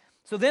out.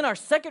 So then our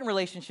second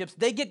relationships,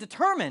 they get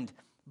determined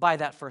by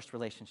that first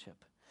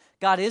relationship.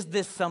 God, is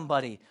this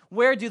somebody?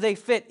 Where do they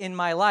fit in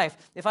my life?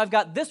 If I've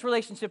got this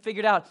relationship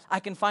figured out,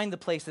 I can find the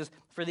places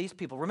for these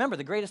people. Remember,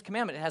 the greatest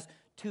commandment, it has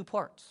 2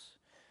 parts.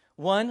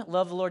 1,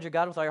 love the Lord your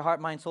God with all your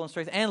heart, mind, soul, and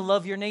strength, and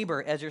love your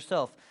neighbor as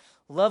yourself.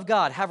 Love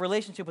God, have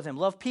relationship with him.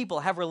 Love people,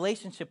 have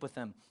relationship with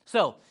them.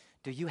 So,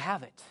 do you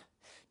have it?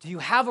 Do you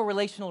have a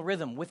relational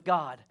rhythm with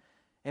God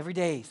every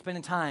day,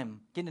 spending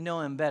time, getting to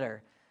know him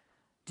better?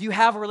 Do you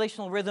have a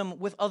relational rhythm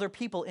with other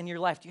people in your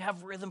life? Do you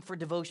have rhythm for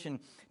devotion?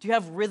 Do you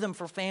have rhythm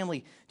for family?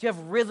 Do you have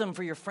rhythm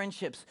for your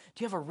friendships?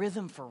 Do you have a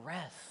rhythm for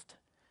rest?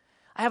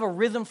 I have a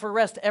rhythm for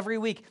rest every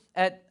week.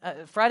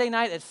 At Friday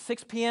night at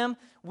 6 p.m.,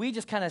 we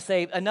just kind of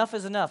say enough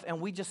is enough,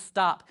 and we just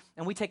stop,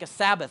 and we take a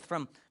Sabbath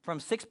from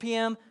 6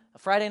 p.m.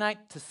 Friday night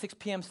to 6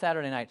 p.m.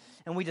 Saturday night.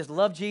 And we just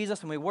love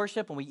Jesus, and we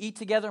worship, and we eat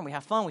together, and we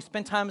have fun. We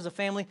spend time as a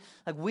family.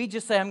 Like we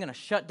just say, I'm going to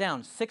shut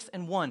down 6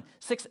 and 1,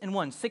 6 and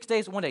 1, 6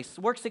 days, 1 day.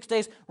 Work 6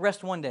 days,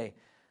 rest 1 day.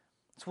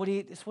 It's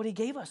what he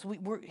gave us.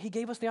 He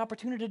gave us the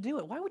opportunity to do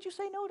it. Why would you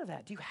say no to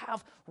that? Do you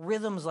have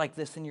rhythms like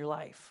this in your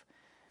life?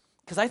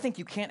 Because I think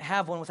you can't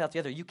have one without the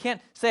other. You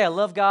can't say, I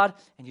love God,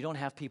 and you don't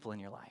have people in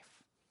your life.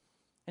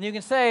 And you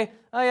can say,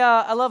 oh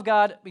yeah, I love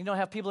God, but you don't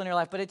have people in your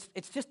life. But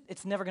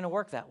it's never going to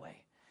work that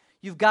way.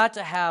 You've got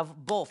to have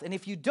both. And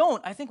if you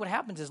don't, I think what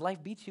happens is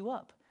life beats you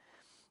up.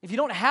 If you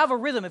don't have a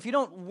rhythm, if you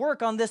don't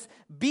work on this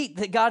beat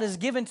that God has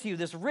given to you,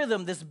 this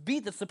rhythm, this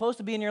beat that's supposed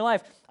to be in your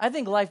life, I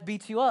think life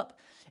beats you up.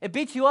 It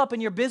beats you up in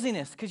your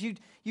busyness because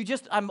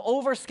I'm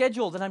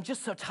overscheduled and I'm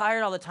just so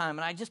tired all the time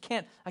and I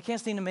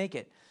can't seem to make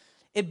it.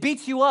 It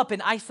beats you up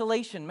in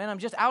isolation. Man, I'm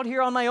just out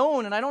here on my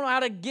own and I don't know how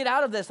to get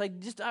out of this.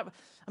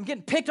 I'm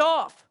getting picked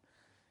off.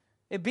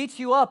 It beats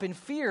you up in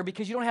fear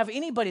because you don't have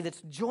anybody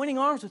that's joining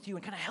arms with you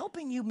and kind of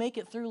helping you make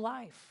it through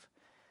life.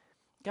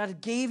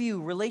 God gave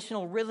you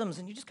relational rhythms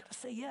and you just got to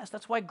say yes.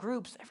 That's why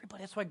groups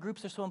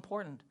are so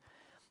important.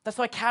 That's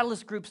why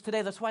catalyst groups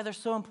today, that's why they're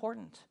so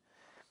important.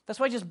 That's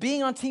why just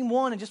being on team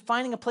one and just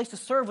finding a place to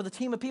serve with a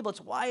team of people,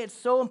 it's why it's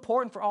so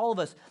important for all of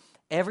us.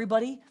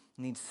 Everybody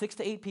needs 6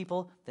 to 8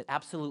 people that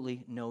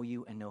absolutely know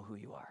you and know who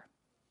you are.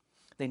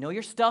 They know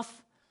your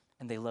stuff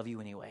and they love you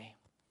anyway.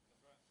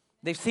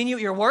 They've seen you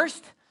at your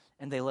worst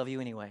and they love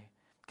you anyway.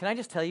 Can I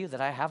just tell you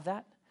that I have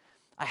that?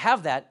 I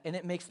have that and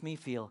it makes me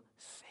feel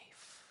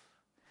safe.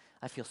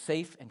 I feel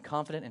safe and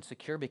confident and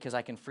secure because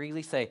I can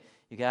freely say,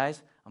 you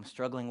guys, I'm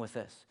struggling with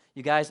this.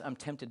 You guys, I'm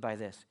tempted by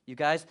this. You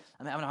guys,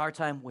 I'm having a hard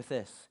time with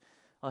this.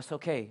 Oh, it's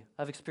okay.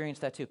 I've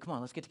experienced that too. Come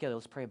on, let's get together.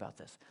 Let's pray about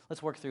this.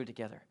 Let's work through it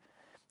together.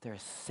 There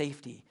is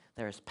safety.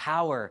 There is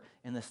power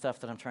in the stuff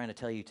that I'm trying to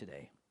tell you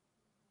today.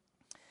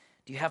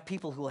 Do you have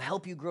people who will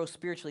help you grow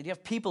spiritually? Do you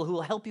have people who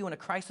will help you when a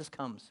crisis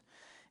comes?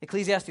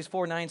 Ecclesiastes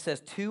 4:9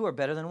 says, 2 are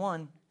better than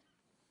 1.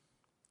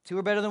 2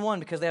 are better than 1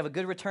 because they have a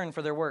good return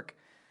for their work.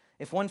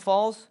 If one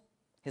falls,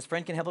 his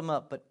friend can help him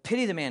up, but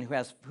pity the man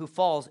who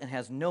falls and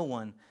has no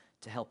one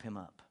to help him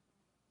up.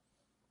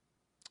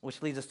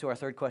 Which leads us to our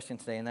third question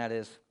today, and that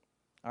is,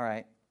 all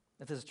right,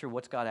 if this is true,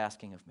 what's God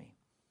asking of me?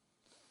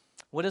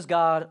 What does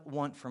God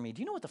want from me?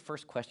 Do you know what the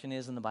first question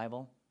is in the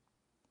Bible?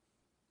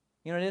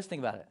 You know what it is? Think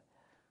about it.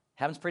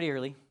 Happens pretty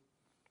early.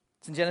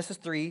 It's in Genesis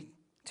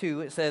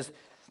 3:2. It says,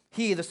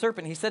 he, the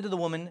serpent, he said to the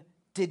woman,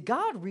 did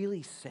God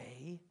really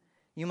say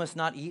you must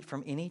not eat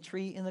from any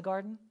tree in the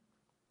garden?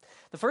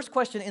 The first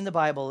question in the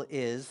Bible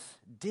is,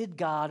 did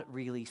God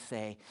really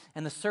say?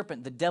 And the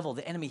serpent, the devil,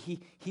 the enemy,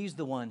 he's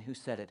the one who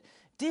said it.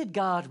 Did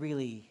God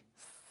really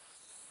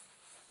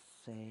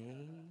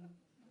say?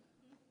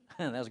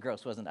 That was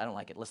gross, wasn't it? I don't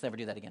like it. Let's never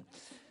do that again.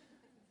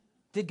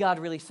 Did God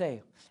really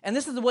say? And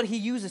this is what he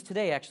uses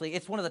today, actually.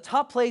 It's one of the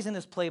top plays in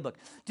his playbook.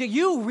 Do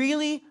you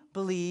really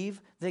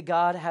believe that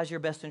God has your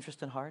best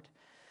interest in heart?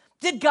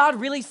 Did God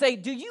really say,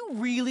 do you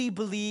really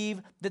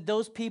believe that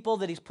those people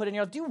that he's put in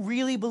your life, do you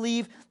really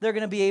believe they're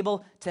going to be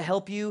able to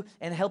help you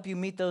and help you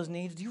meet those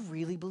needs? Do you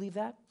really believe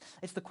that?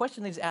 It's the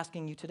question that he's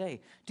asking you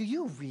today. Do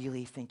you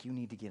really think you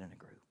need to get in a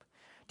group?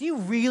 Do you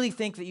really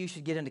think that you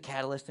should get into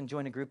Catalyst and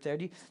join a group there?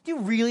 Do you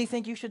really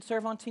think you should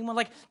serve on Team One?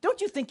 Like,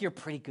 don't you think you're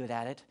pretty good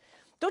at it?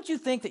 Don't you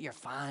think that you're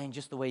fine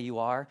just the way you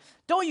are?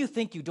 Don't you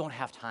think you don't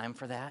have time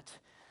for that?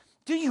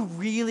 Do you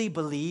really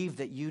believe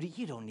that you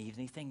don't need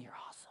anything? You're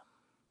awesome.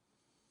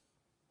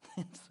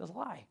 It's a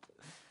lie.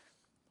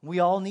 We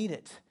all need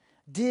it.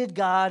 Did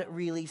God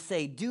really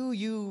say? Do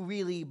you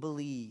really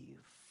believe?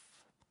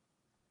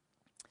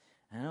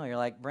 I know you're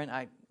like, Brent,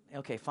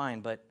 okay,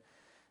 fine, but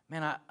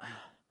man,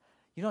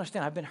 you don't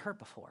understand. I've been hurt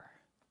before.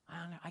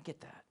 I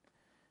get that.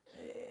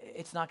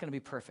 It's not going to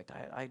be perfect.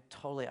 I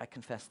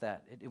confess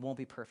that. It won't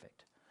be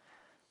perfect.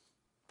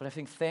 But I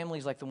think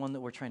families like the one that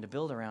we're trying to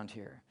build around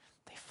here,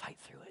 they fight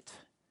through it.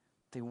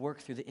 They work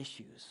through the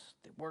issues.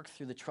 They work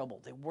through the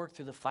trouble. They work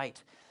through the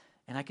fight.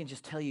 And I can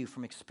just tell you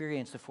from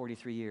experience of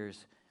 43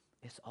 years,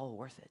 it's all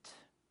worth it.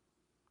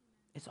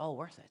 It's all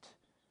worth it.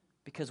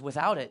 Because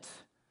without it,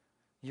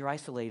 you're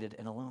isolated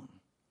and alone.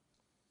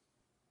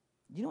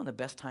 You know when the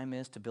best time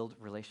is to build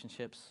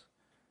relationships,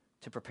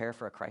 to prepare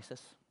for a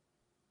crisis?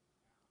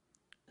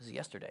 This is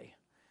yesterday.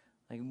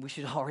 Like, we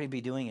should already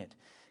be doing it.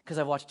 Because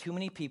I've watched too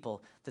many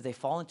people that they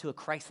fall into a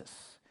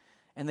crisis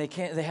and they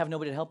have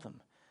nobody to help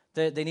them.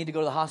 They need to go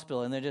to the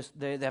hospital and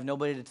they have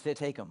nobody to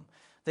take them.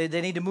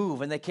 They need to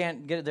move and they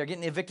can't get it. They're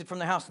getting evicted from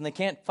their house and they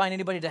can't find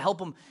anybody to help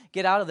them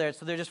get out of there.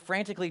 So they're just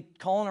frantically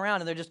calling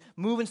around and they're just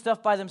moving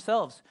stuff by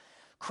themselves.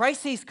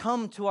 Crises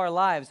come to our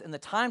lives and the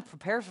time to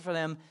prepare for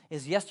them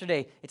is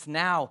yesterday. It's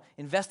now.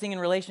 Investing in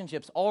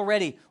relationships,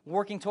 already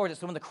working towards it.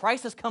 So when the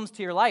crisis comes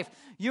to your life,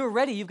 you're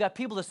ready. You've got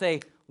people to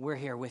say, we're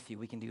here with you.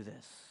 We can do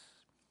this.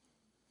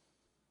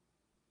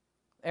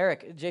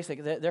 Eric,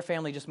 Jason, their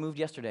family just moved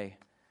yesterday.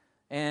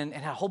 And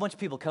had a whole bunch of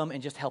people come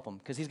and just help him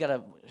because he's got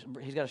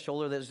a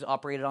shoulder that's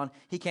operated on.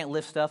 He can't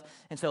lift stuff.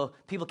 And so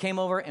people came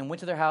over and went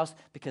to their house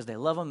because they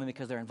love him and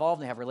because they're involved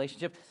and they have a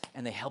relationship,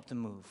 and they helped him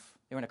move.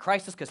 They were in a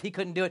crisis because he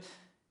couldn't do it,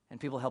 and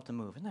people helped him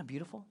move. Isn't that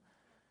beautiful?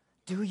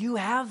 Do you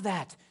have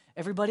that?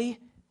 Everybody,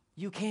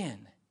 you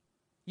can.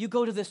 You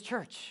go to this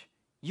church,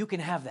 you can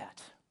have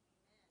that.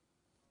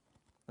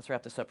 Let's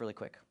wrap this up really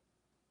quick.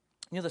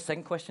 You know the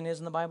second question is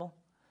in the Bible?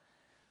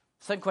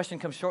 Second question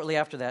comes shortly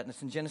after that, and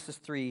it's in Genesis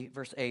 3,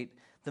 verse 8.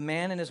 The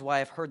man and his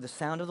wife heard the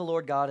sound of the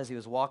Lord God as he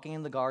was walking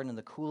in the garden in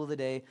the cool of the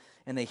day,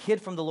 and they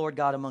hid from the Lord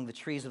God among the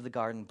trees of the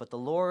garden. But the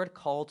Lord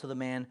called to the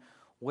man,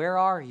 where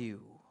are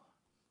you?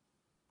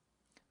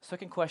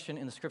 Second question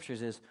in the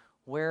scriptures is,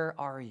 where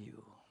are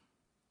you?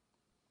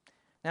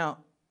 Now,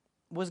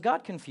 was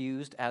God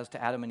confused as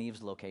to Adam and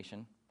Eve's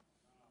location?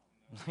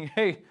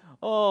 Hey,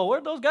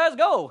 where'd those guys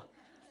go?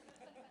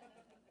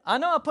 I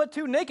know I put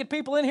two naked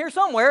people in here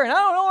somewhere, and I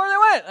don't know where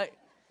they went.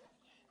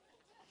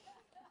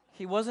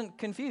 He wasn't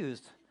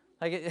confused.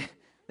 They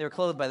were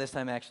clothed by this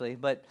time, actually,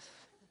 but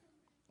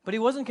he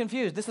wasn't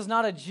confused. This is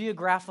not a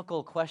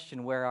geographical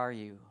question, where are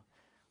you?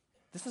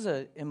 This is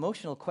an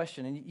emotional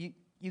question, and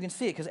you can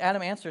see it because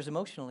Adam answers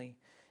emotionally.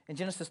 In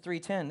Genesis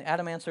 3:10,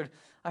 Adam answered,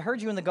 I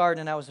heard you in the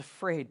garden, and I was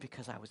afraid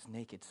because I was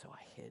naked, so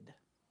I hid.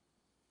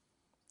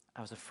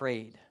 I was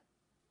afraid.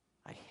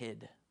 I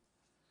hid.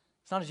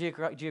 It's not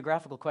a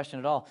geographical question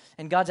at all.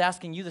 And God's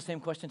asking you the same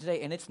question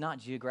today, and it's not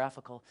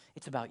geographical.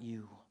 It's about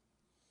you.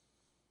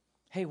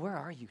 Hey, where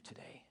are you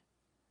today?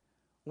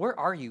 Where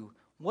are you?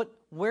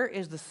 Where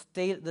is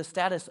the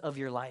status of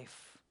your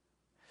life?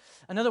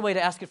 Another way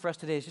to ask it for us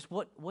today is just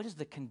what is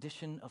the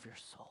condition of your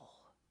soul?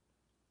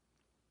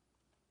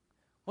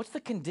 What's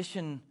the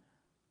condition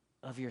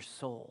of your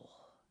soul?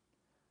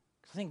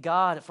 I think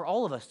God, for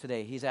all of us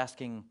today, he's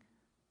asking,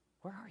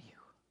 where are you?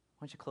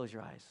 Why don't you close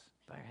your eyes,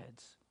 bow your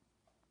heads.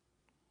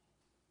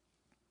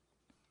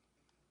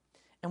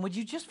 And would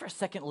you just for a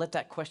second let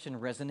that question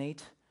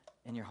resonate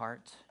in your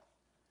heart?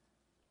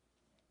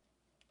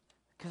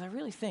 Because I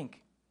really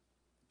think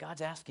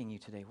God's asking you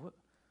today,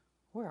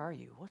 where are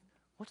you?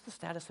 What's the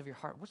status of your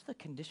heart? What's the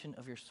condition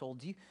of your soul?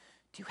 Do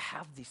you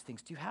have these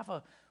things? Do you have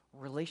a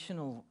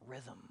relational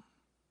rhythm?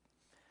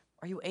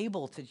 Are you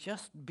able to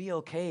just be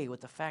okay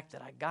with the fact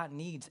that I got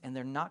needs and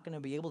they're not going to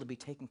be able to be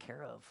taken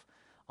care of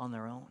on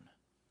their own?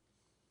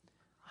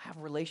 I have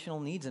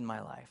relational needs in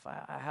my life.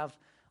 I have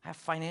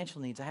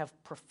financial needs. I have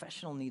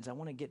professional needs. I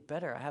want to get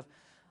better. I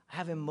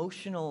have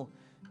emotional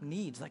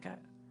needs. Like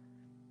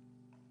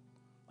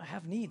I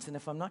have needs, and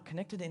if I'm not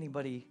connected to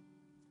anybody,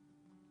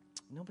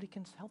 nobody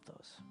can help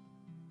those.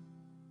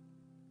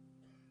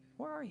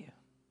 Where are you?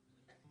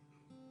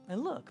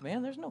 And look,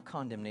 man, there's no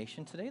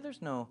condemnation today.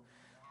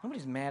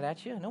 Nobody's mad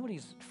at you.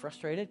 Nobody's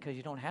frustrated because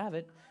you don't have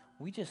it.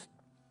 We just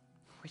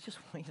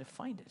want you to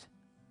find it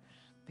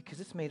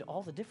because it's made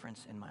all the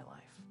difference in my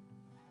life.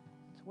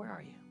 So where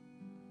are you?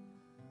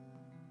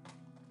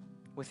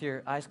 With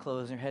your eyes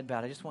closed and your head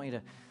bowed, I just want you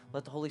to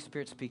let the Holy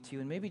Spirit speak to you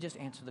and maybe just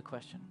answer the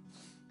question.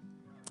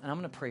 And I'm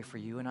going to pray for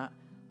you, and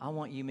I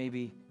want you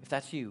maybe, if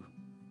that's you,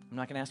 I'm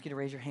not going to ask you to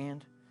raise your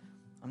hand.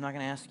 I'm not going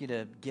to ask you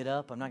to get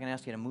up. I'm not going to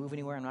ask you to move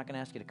anywhere. I'm not going to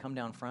ask you to come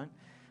down front.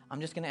 I'm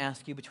just going to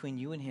ask you between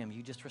you and him,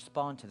 you just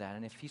respond to that.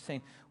 And if he's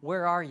saying,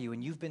 where are you?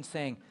 And you've been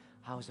saying,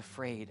 I was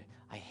afraid.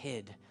 I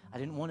hid. I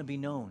didn't want to be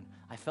known.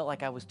 I felt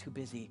like I was too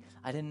busy.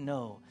 I didn't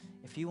know.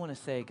 If you want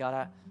to say,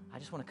 God, I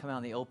just want to come out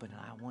in the open and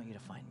I want you to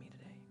find me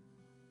today.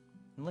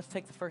 And let's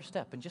take the first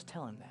step and just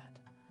tell him that.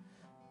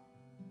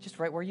 Just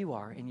right where you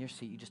are in your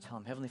seat, you just tell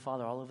him, Heavenly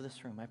Father, all over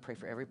this room, I pray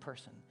for every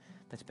person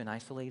that's been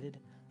isolated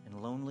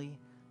and lonely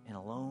and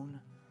alone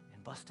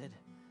and busted.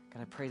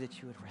 God, I pray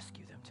that you would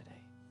rescue them today.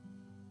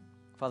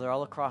 Father,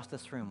 all across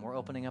this room, we're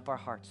opening up our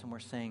hearts and we're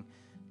saying,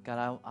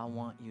 God, I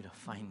want you to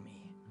find me.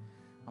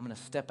 I'm going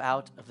to step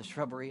out of the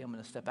shrubbery. I'm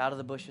going to step out of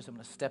the bushes. I'm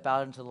going to step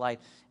out into the light,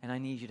 and I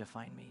need you to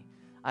find me.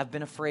 I've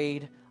been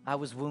afraid. I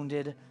was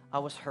wounded. I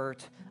was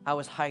hurt. I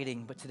was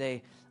hiding. But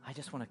today, I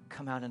just want to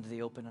come out into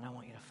the open, and I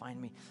want you to find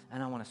me,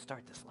 and I want to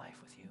start this life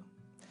with you.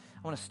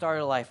 I want to start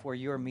a life where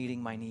you're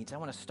meeting my needs. I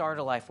want to start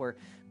a life where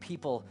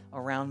people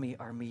around me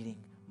are meeting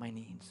my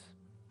needs.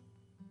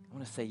 I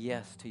want to say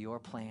yes to your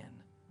plan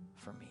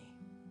for me.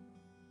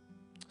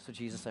 So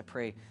Jesus, I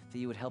pray that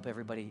you would help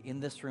everybody in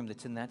this room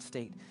that's in that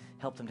state.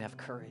 Help them to have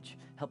courage.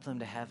 Help them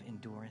to have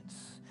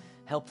endurance.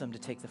 Help them to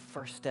take the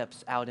first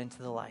steps out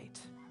into the light.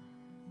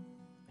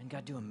 And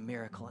God, do a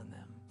miracle in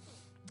them.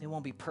 It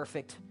won't be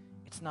perfect.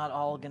 It's not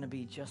all going to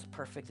be just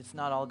perfect. It's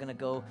not all going to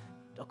go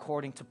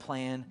according to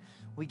plan.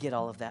 We get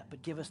all of that.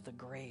 But give us the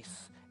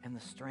grace and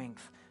the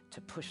strength to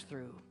push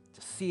through,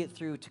 to see it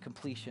through to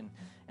completion,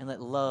 and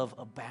let love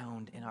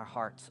abound in our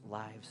hearts,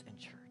 lives, and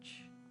church.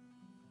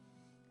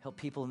 Help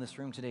people in this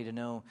room today to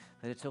know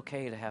that it's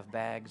okay to have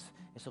bags.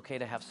 It's okay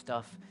to have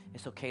stuff.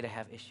 It's okay to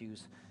have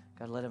issues.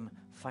 God, let them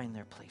find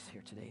their place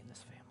here today in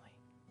this family.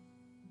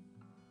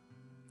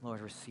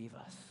 Lord, receive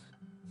us.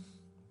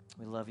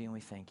 We love you and we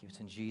thank you. It's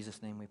in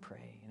Jesus' name we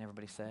pray. And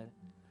everybody said...